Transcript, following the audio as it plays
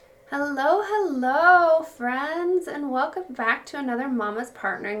Hello, friends, and welcome back to another Mama's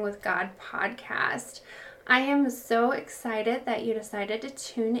Partnering with God podcast. I am so excited that you decided to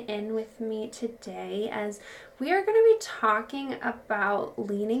tune in with me today as we are going to be talking about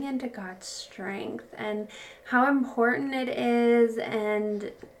leaning into God's strength and how important it is and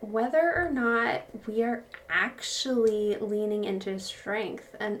whether or not we are actually leaning into His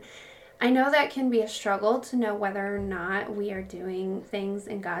strength. And I know that can be a struggle to know whether or not we are doing things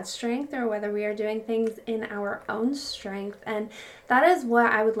in God's strength or whether we are doing things in our own strength. And that is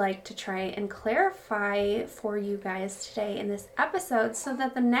what I would like to try and clarify for you guys today in this episode so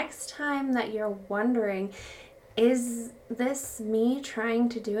that the next time that you're wondering, is this me trying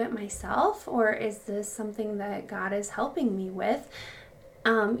to do it myself or is this something that God is helping me with?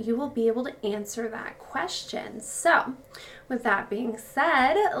 You will be able to answer that question. So, with that being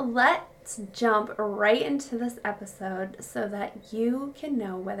said, let's jump right into this episode so that you can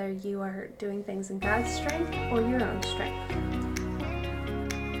know whether you are doing things in God's strength or your own strength.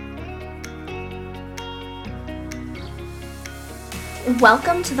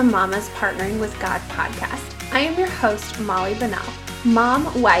 Welcome to the Mama's Partnering with God podcast. I am your host, Molly Bunnell,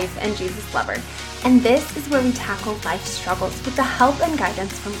 mom, wife, and Jesus lover. And this is where we tackle life struggles with the help and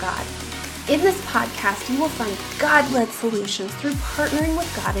guidance from God. In this podcast, you will find God-led solutions through partnering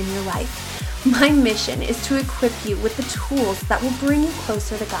with God in your life. My mission is to equip you with the tools that will bring you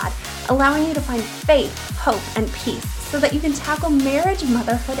closer to God, allowing you to find faith, hope, and peace so that you can tackle marriage,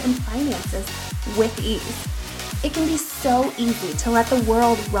 motherhood, and finances with ease. It can be so easy to let the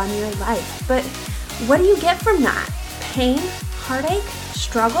world run your life, but what do you get from that? Pain, heartache,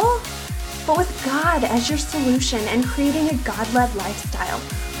 struggle? But with God as your solution and creating a God-led lifestyle,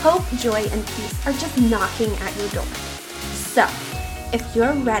 hope, joy, and peace are just knocking at your door. So, if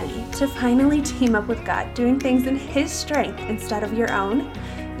you're ready to finally team up with God, doing things in His strength instead of your own,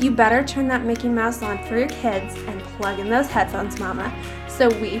 you better turn that Mickey Mouse on for your kids and plug in those headphones, Mama, so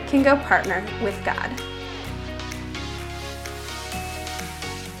we can go partner with God.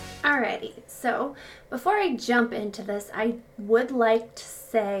 Alrighty, so before I jump into this, I would like to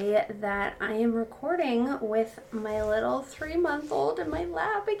say that I am recording with my little 3-month-old in my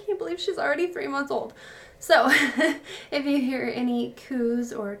lap. I can't believe she's already 3 months old. So if you hear any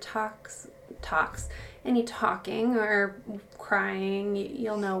coos or any talking or crying,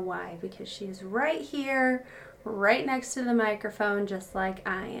 you'll know why, because she's right here, right next to the microphone, just like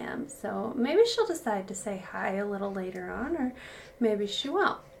I am. So maybe she'll decide to say hi a little later on, or maybe she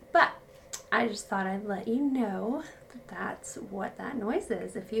won't. But I just thought I'd let you know that that's what that noise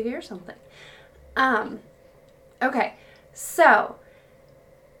is if you hear something. Okay, so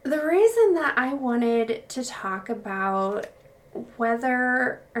the reason that I wanted to talk about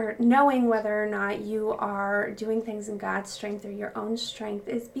knowing whether or not you are doing things in God's strength or your own strength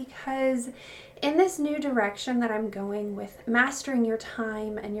is because in this new direction that I'm going with mastering your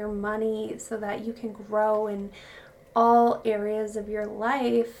time and your money so that you can grow in all areas of your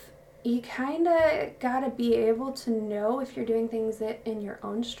life, you kind of got to be able to know if you're doing things in your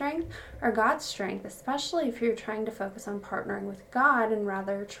own strength or God's strength, especially if you're trying to focus on partnering with God and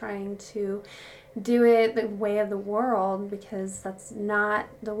rather trying to do it the way of the world, because that's not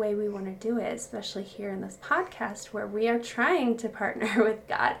the way we want to do it, especially here in this podcast where we are trying to partner with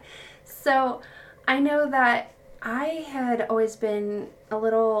God. So I know that I had always been a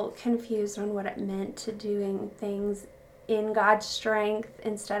little confused on what it meant to doing things in God's strength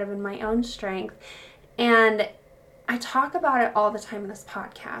instead of in my own strength. And I talk about it all the time in this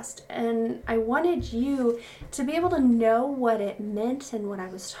podcast. And I wanted you to be able to know what it meant and what I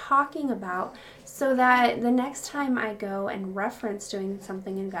was talking about so that the next time I go and reference doing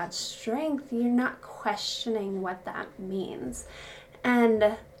something in God's strength, you're not questioning what that means.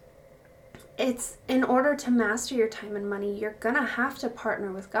 And it's in order to master your time and money, you're going to have to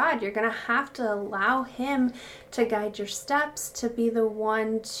partner with God. You're going to have to allow Him to guide your steps, to be the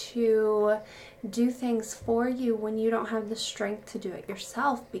one to do things for you when you don't have the strength to do it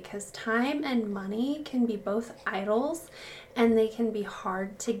yourself, because time and money can be both idols and they can be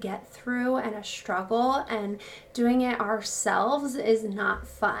hard to get through and a struggle, and doing it ourselves is not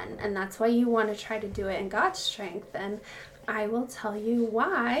fun. And that's why you want to try to do it in God's strength. And I will tell you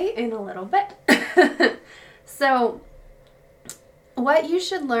why in a little bit. So, what you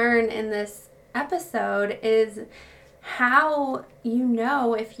should learn in this episode is how you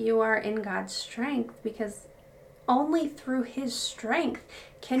know if you are in God's strength, because only through His strength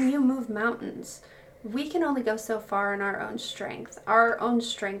can you move mountains. We can only go so far in our own strength. Our own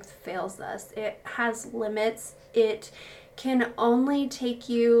strength fails us. It has limits. It can only take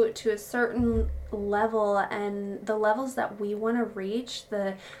you to a certain level and the levels that we want to reach,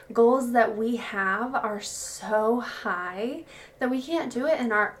 the goals that we have are so high that we can't do it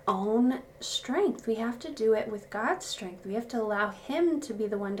in our own strength. We have to do it with God's strength. We have to allow Him to be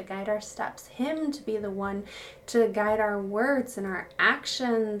the one to guide our steps, Him to be the one to guide our words and our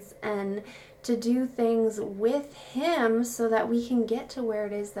actions, and to do things with Him so that we can get to where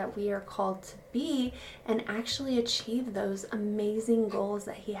it is that we are called to be and actually achieve those amazing goals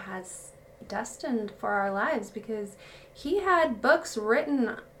that He has destined for our lives, because He had books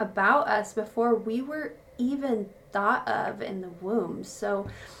written about us before we were even thought of in the womb. So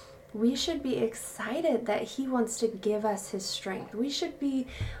we should be excited that He wants to give us His strength. We should be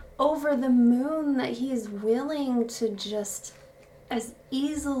over the moon that He is willing to just as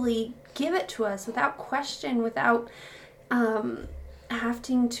easily give it to us without question, without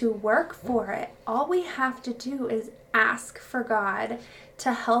having to work for it. All we have to do is ask for God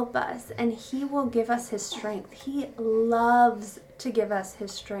to help us, and He will give us His strength. He loves to give us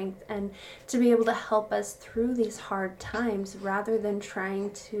His strength and to be able to help us through these hard times rather than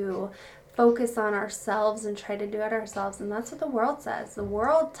trying to focus on ourselves and try to do it ourselves. And that's what the world says. The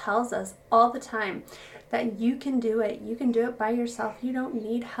world tells us all the time that you can do it. You can do it by yourself. You don't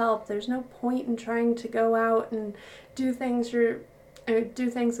need help. There's no point in trying to go out and do things with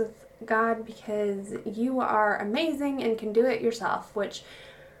God, because you are amazing and can do it yourself. Which,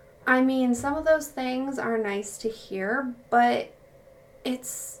 I mean, some of those things are nice to hear, but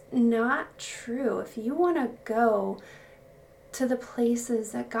it's not true. If you want to go to the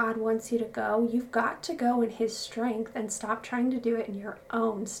places that God wants you to go, you've got to go in His strength and stop trying to do it in your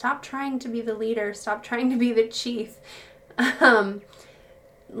own. Stop trying to be the leader. Stop trying to be the chief.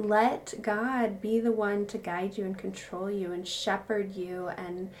 Let God be the one to guide you and control you and shepherd you,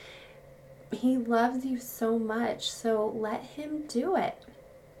 and He loves you so much, so let Him do it.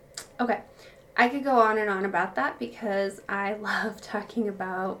 Okay, I could go on and on about that because I love talking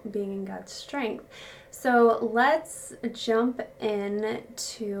about being in God's strength. So let's jump in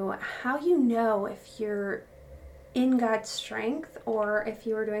to how you know if you're in God's strength or if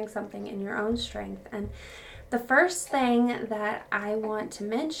you are doing something in your own strength. And the first thing that I want to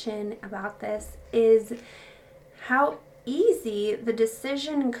mention about this is how easy the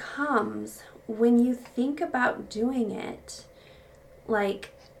decision comes when you think about doing it.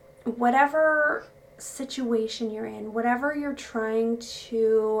 Like, whatever situation you're in, whatever you're trying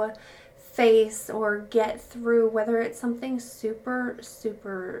to face or get through, whether it's something super,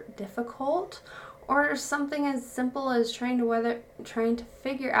 super difficult or something as simple as trying to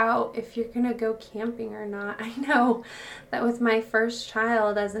figure out if you're gonna go camping or not. I know that with my first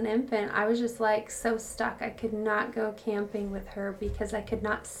child as an infant, I was just like so stuck. I could not go camping with her because I could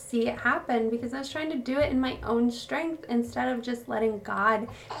not see it happen, because I was trying to do it in my own strength instead of just letting God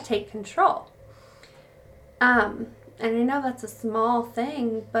take control. And I know that's a small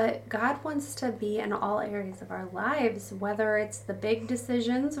thing, but God wants to be in all areas of our lives, whether it's the big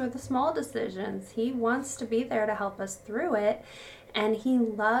decisions or the small decisions. He wants to be there to help us through it, and He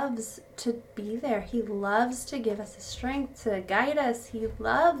loves to be there. He loves to give us the strength to guide us. He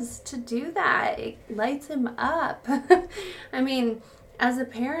loves to do that. It lights Him up. I mean, as a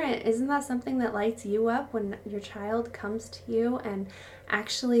parent, isn't that something that lights you up when your child comes to you and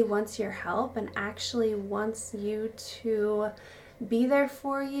actually wants your help and actually wants you to be there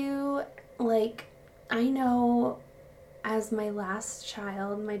for you? Like, I know as my last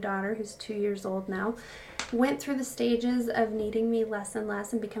child, my daughter, who's 2 years old now, went through the stages of needing me less and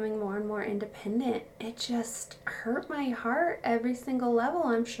less and becoming more and more independent, it just hurt my heart every single level.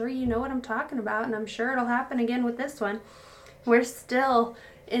 I'm sure you know what I'm talking about, and I'm sure it'll happen again with this one. We're still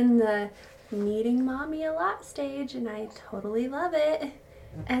in the needing mommy a lot stage, and I totally love it.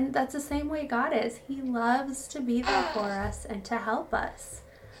 And that's the same way God is. He loves to be there for us and to help us.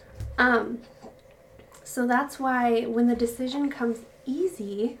 So that's why when the decision comes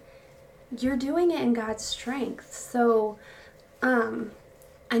easy, you're doing it in God's strength. So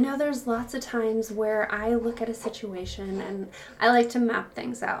I know there's lots of times where I look at a situation and I like to map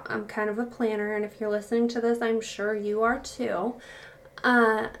things out. I'm kind of a planner, and if you're listening to this, I'm sure you are too.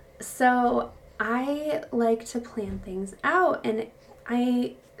 So I like to plan things out, and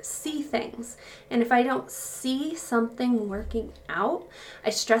I see things. And if I don't see something working out,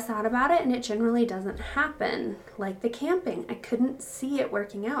 I stress out about it, and it generally doesn't happen. Like the camping, I couldn't see it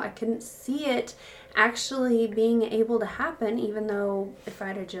working out. I couldn't see it actually being able to happen, even though if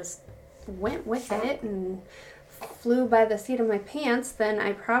I'd have just went with it and flew by the seat of my pants, then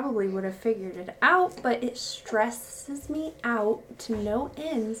I probably would have figured it out, but it stresses me out to no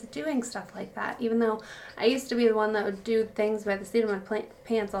ends doing stuff like that, even though I used to be the one that would do things by the seat of my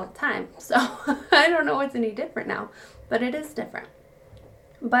pants all the time. So I don't know what's any different now, but it is different.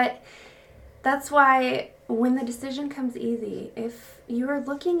 But that's why when the decision comes easy, if you're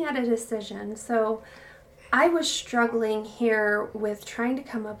looking at a decision, so I was struggling here with trying to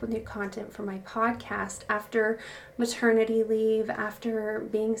come up with new content for my podcast after maternity leave, after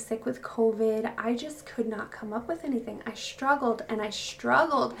being sick with COVID. I just could not come up with anything. I struggled, and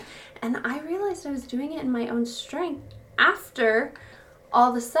I realized I was doing it in my own strength after all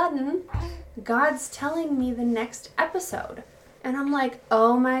of a sudden God's telling me the next episode. And I'm like,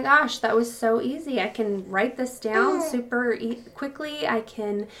 oh my gosh, that was so easy. I can write this down super quickly. I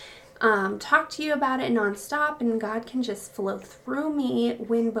can talk to you about it nonstop, and God can just flow through me,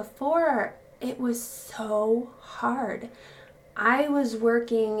 when before it was so hard. I was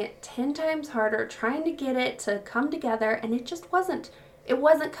working 10 times harder trying to get it to come together, and it just wasn't. It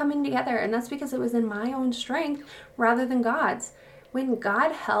wasn't coming together, and that's because it was in my own strength rather than God's. When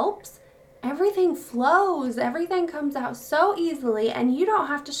God helps, everything flows. Everything comes out so easily, and you don't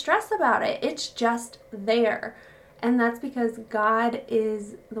have to stress about it. It's just there. And that's because God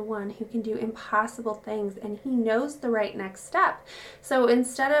is the one who can do impossible things, and He knows the right next step. So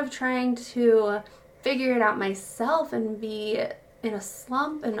instead of trying to figure it out myself and be in a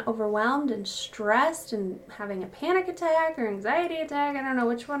slump and overwhelmed and stressed and having a panic attack or anxiety attack, I don't know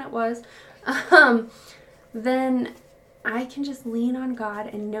which one it was, then I can just lean on God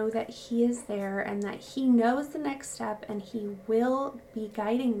and know that He is there and that He knows the next step, and He will be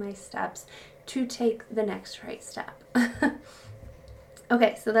guiding my steps to take the next right step.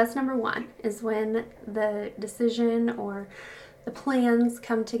 Okay, so that's number one, is when the decision or the plans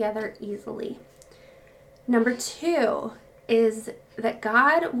come together easily. Number two is that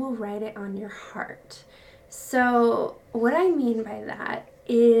God will write it on your heart. So what I mean by that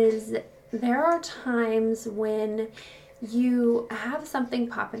is there are times when you have something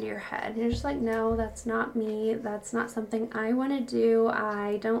pop into your head and you're just like, no, that's not me. That's not something I want to do.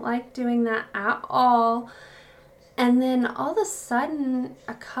 I don't like doing that at all. And then all of a sudden,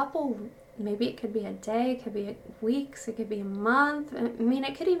 maybe it could be a day, it could be weeks, it could be a month. I mean,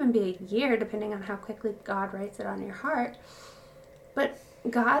 it could even be a year, depending on how quickly God writes it on your heart. But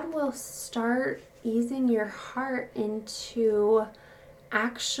God will start easing your heart into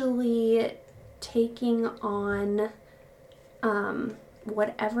actually taking on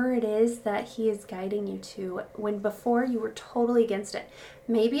whatever it is that He is guiding you to, when before you were totally against it.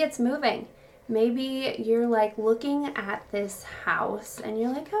 Maybe it's moving. Maybe you're like looking at this house and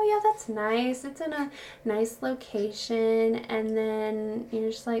you're like, oh yeah, that's nice. It's in a nice location. And then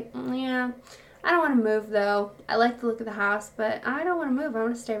you're just like, yeah, I don't want to move though. I like the look of the house, but I don't want to move. I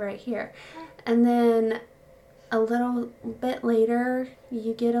want to stay right here. And then a little bit later,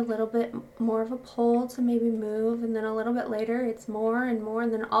 you get a little bit more of a pull to maybe move, and then a little bit later, it's more and more,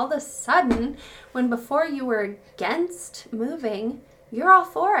 and then all of a sudden, when before you were against moving, you're all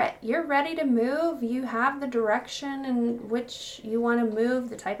for it. You're ready to move. You have the direction in which you want to move,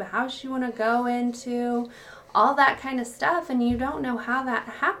 the type of house you want to go into, all that kind of stuff, and you don't know how that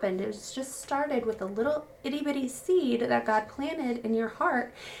happened. It was just started with a little itty-bitty seed that God planted in your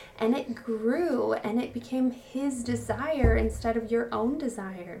heart, and it grew, and it became His desire instead of your own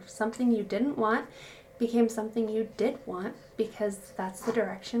desire. Something you didn't want became something you did want, because that's the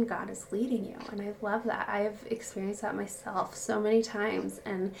direction God is leading you. And I love that. I have experienced that myself so many times,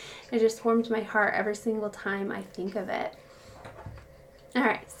 and it just warms my heart every single time I think of it. All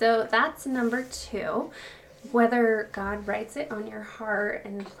right, so that's number two. Whether God writes it on your heart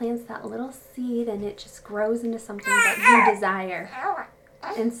and plants that little seed, and it just grows into something that you desire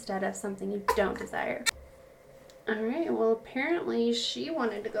instead of something you don't desire. All right, well, apparently she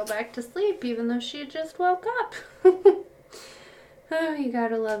wanted to go back to sleep even though she had just woke up. Oh, you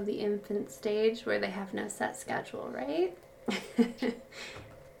gotta love the infant stage where they have no set schedule, right?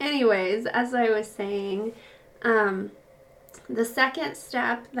 Anyways, as I was saying, the second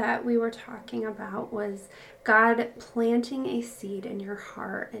step that we were talking about was God planting a seed in your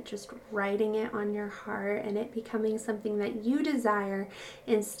heart and just writing it on your heart, and it becoming something that you desire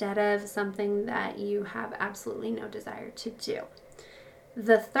instead of something that you have absolutely no desire to do.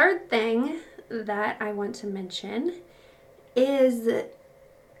 The third thing that I want to mention is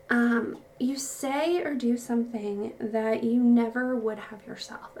you say or do something that you never would have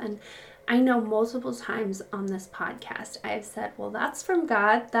yourself. And I know multiple times on this podcast I have said, well, that's from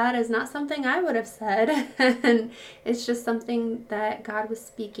God. That is not something I would have said. And it's just something that God was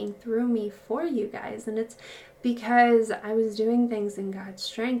speaking through me for you guys. And it's because I was doing things in God's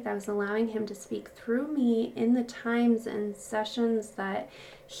strength. I was allowing Him to speak through me in the times and sessions that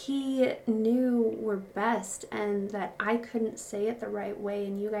He knew were best, and that I couldn't say it the right way,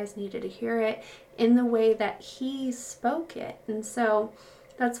 and you guys needed to hear it in the way that He spoke it. And so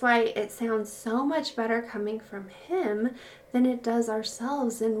that's why it sounds so much better coming from Him than it does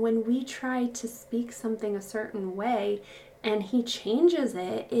ourselves. And when we try to speak something a certain way and He changes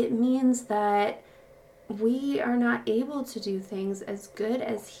it, it means that we are not able to do things as good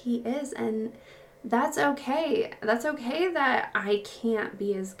as He is. And that's okay. That's okay that I can't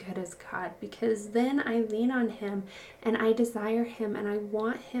be as good as God, because then I lean on Him and I desire Him and I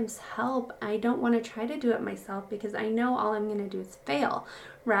want His help. I don't want to try to do it myself, because I know all I'm going to do is fail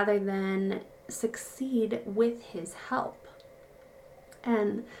rather than succeed with His help.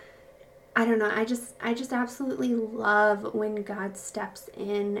 And I don't know, I just absolutely love when God steps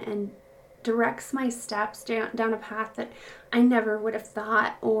in and directs my steps down a path that I never would have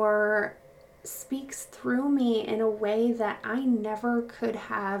thought, or speaks through me in a way that I never could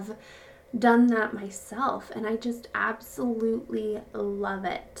have done that myself. And I just absolutely love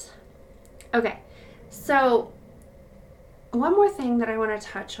it. Okay, so one more thing that I want to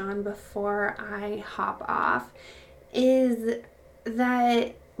touch on before I hop off is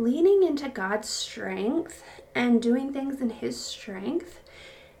that leaning into God's strength and doing things in His strength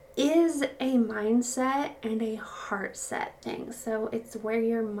is a mindset and a heart set thing. So it's where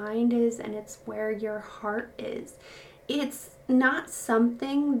your mind is and it's where your heart is. It's not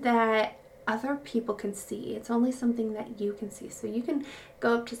something that other people can see. It's only something that you can see. So you can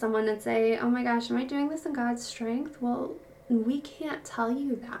go up to someone and say, oh my gosh, am I doing this in God's strength? Well, we can't tell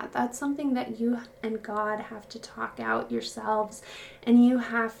you that. That's something that you and God have to talk out yourselves, and you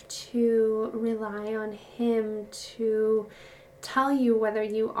have to rely on Him to tell you whether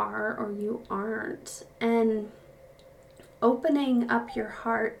you are or you aren't. And opening up your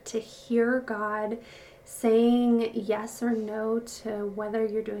heart to hear God saying yes or no to whether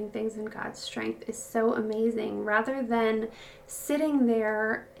you're doing things in God's strength is so amazing, rather than sitting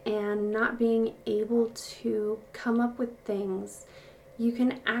there and not being able to come up with things. You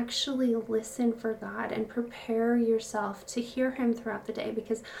can actually listen for God and prepare yourself to hear Him throughout the day,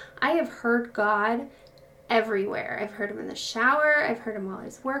 because I have heard God everywhere. I've heard Him in the shower, I've heard Him while I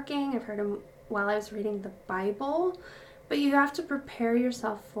was working, I've heard Him while I was reading the Bible. But you have to prepare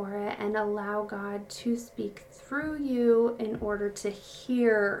yourself for it and allow God to speak through you in order to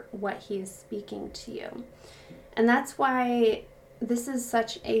hear what He is speaking to you. And that's why this is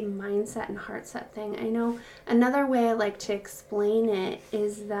such a mindset and heart set thing. I know another way I like to explain it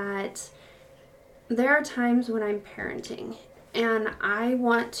is that there are times when I'm parenting and I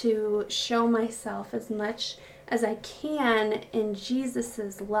want to show myself as much as I can in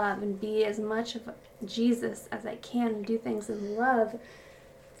Jesus's love and be as much of Jesus as I can and do things in love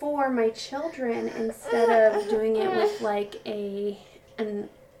for my children, instead of doing it with like a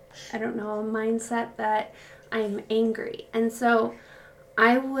mindset that I'm angry. And so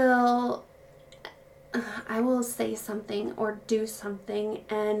I will say something or do something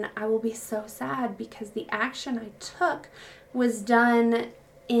and I will be so sad because the action I took was done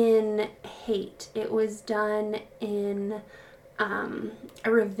in hate. It was done in a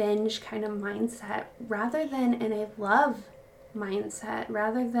revenge kind of mindset, rather than in a love mindset,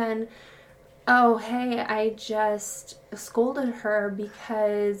 rather than, oh, hey, I just scolded her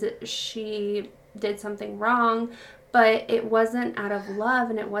because she did something wrong, but it wasn't out of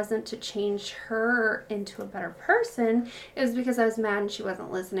love and it wasn't to change her into a better person. It was because I was mad and she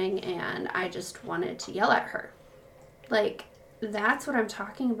wasn't listening and I just wanted to yell at her. Like, that's what I'm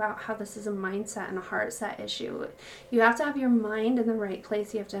talking about, how this is a mindset and a heart set issue. You have to have your mind in the right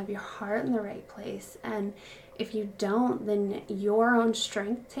place. You have to have your heart in the right place. And if you don't, then your own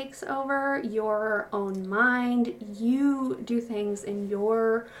strength takes over, your own mind. You do things in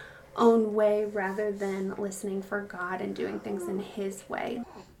your own way rather than listening for God and doing things in His way.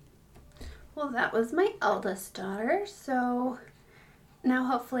 Well, that was my eldest daughter. So now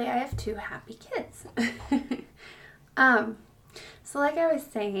hopefully I have 2 happy kids. So like I was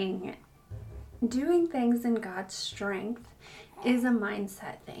saying, doing things in God's strength is a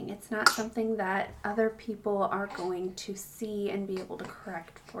mindset thing. It's not something that other people are going to see and be able to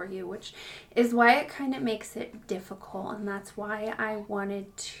correct for you, which is why it kind of makes it difficult. And that's why I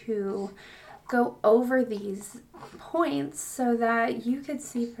wanted to go over these points so that you could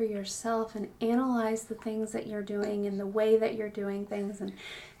see for yourself and analyze the things that you're doing and the way that you're doing things, and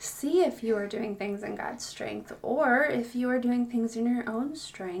see if you are doing things in God's strength or if you are doing things in your own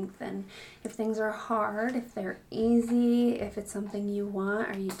strength, and if things are hard, if they're easy, if it's something you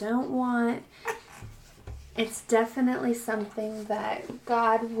want or you don't want. it's definitely something that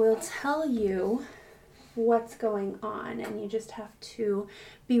God will tell you what's going on, and you just have to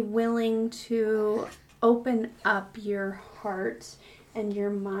be willing to open up your heart and your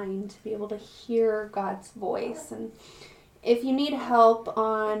mind to be able to hear God's voice. And if you need help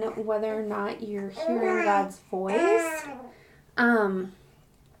on whether or not you're hearing God's voice,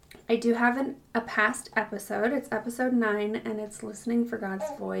 I do have a past episode. It's episode 9, and it's Listening for God's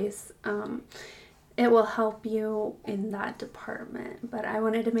Voice. It will help you in that department. But I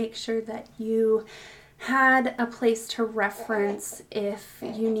wanted to make sure that you had a place to reference if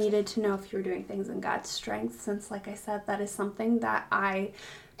you needed to know if you were doing things in God's strength, since, like I said, that is something that I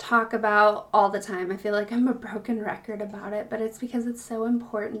talk about all the time. I feel like I'm a broken record about it, but it's because it's so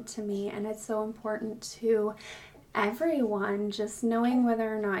important to me, and it's so important to everyone, just knowing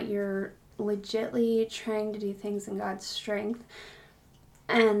whether or not you're legitly trying to do things in God's strength.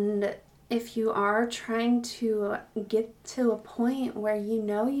 And if you are trying to get to a point where you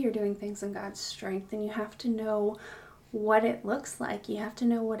know you're doing things in God's strength, then you have to know what it looks like. You have to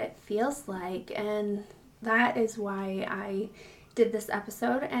know what it feels like. And that is why I did this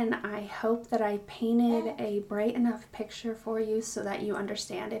episode, and I hope that I painted a bright enough picture for you so that you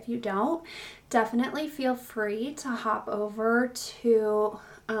understand. If you don't, definitely feel free to hop over to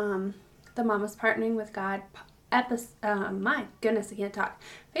the Mamas Partnering with God my goodness, I can't talk,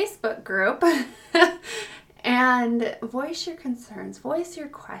 Facebook group and voice your concerns, voice your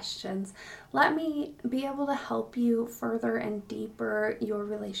questions. Let me be able to help you further and deeper your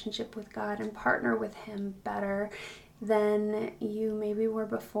relationship with God and partner with Him better than you maybe were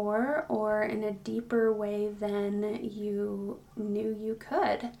before, or in a deeper way than you knew you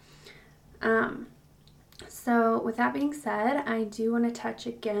could. So with that being said, I do want to touch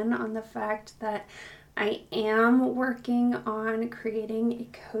again on the fact that I am working on creating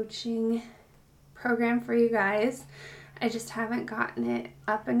a coaching program for you guys. I just haven't gotten it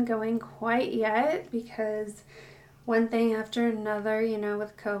up and going quite yet because one thing after another,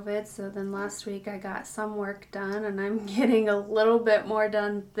 with COVID. So then last week I got some work done, and I'm getting a little bit more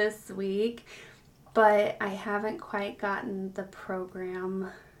done this week, but I haven't quite gotten the program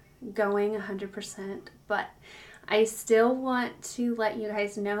going 100%. But I still want to let you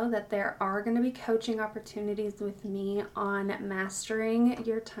guys know that there are going to be coaching opportunities with me on mastering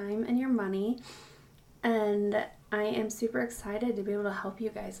your time and your money, and I am super excited to be able to help you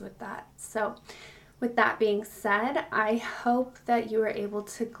guys with that. So with that being said, I hope that you were able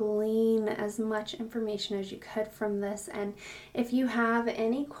to glean as much information as you could from this. And if you have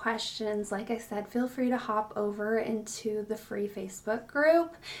any questions, like I said, feel free to hop over into the free Facebook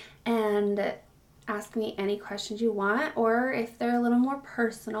group and ask me any questions you want. Or if they're a little more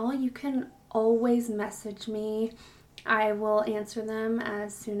personal, you can always message me. I will answer them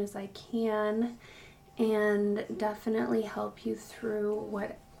as soon as I can and definitely help you through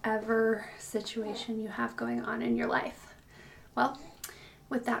whatever situation you have going on in your life. Well,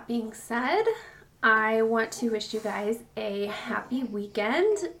 with that being said, I want to wish you guys a happy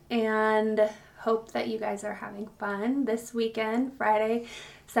weekend and hope that you guys are having fun this weekend. Friday,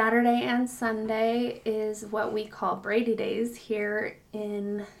 Saturday, and Sunday is what we call Brady Days here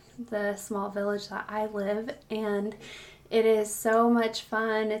in the small village that I live, and it is so much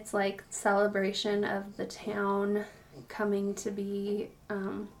fun. It's like celebration of the town coming to be,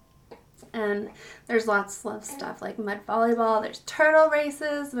 and there's lots of stuff like mud volleyball. There's turtle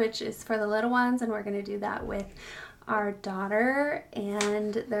races, which is for the little ones, and we're going to do that with our daughter.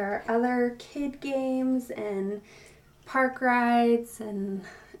 And there are other kid games and park rides and,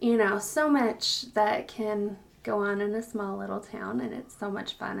 so much that can go on in a small little town, and it's so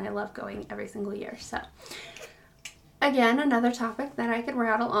much fun. I love going every single year. So again, another topic that I could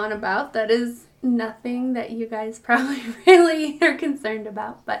rattle on about that is nothing that you guys probably really are concerned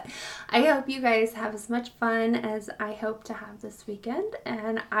about, but I hope you guys have as much fun as I hope to have this weekend,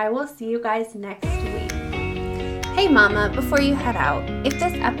 and I will see you guys next week. Hey Mama, before you head out, if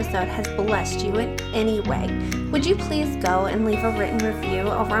this episode has blessed you in any way, would you please go and leave a written review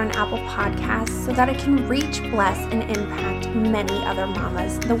over on Apple Podcasts so that it can reach, bless, and impact many other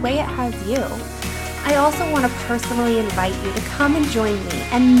mamas the way it has you. I also want to personally invite you to come and join me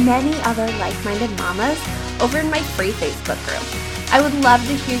and many other like-minded mamas over in my free Facebook group. I would love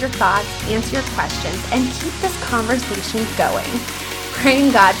to hear your thoughts, answer your questions, and keep this conversation going.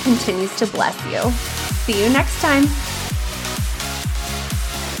 Praying God continues to bless you. See you next time.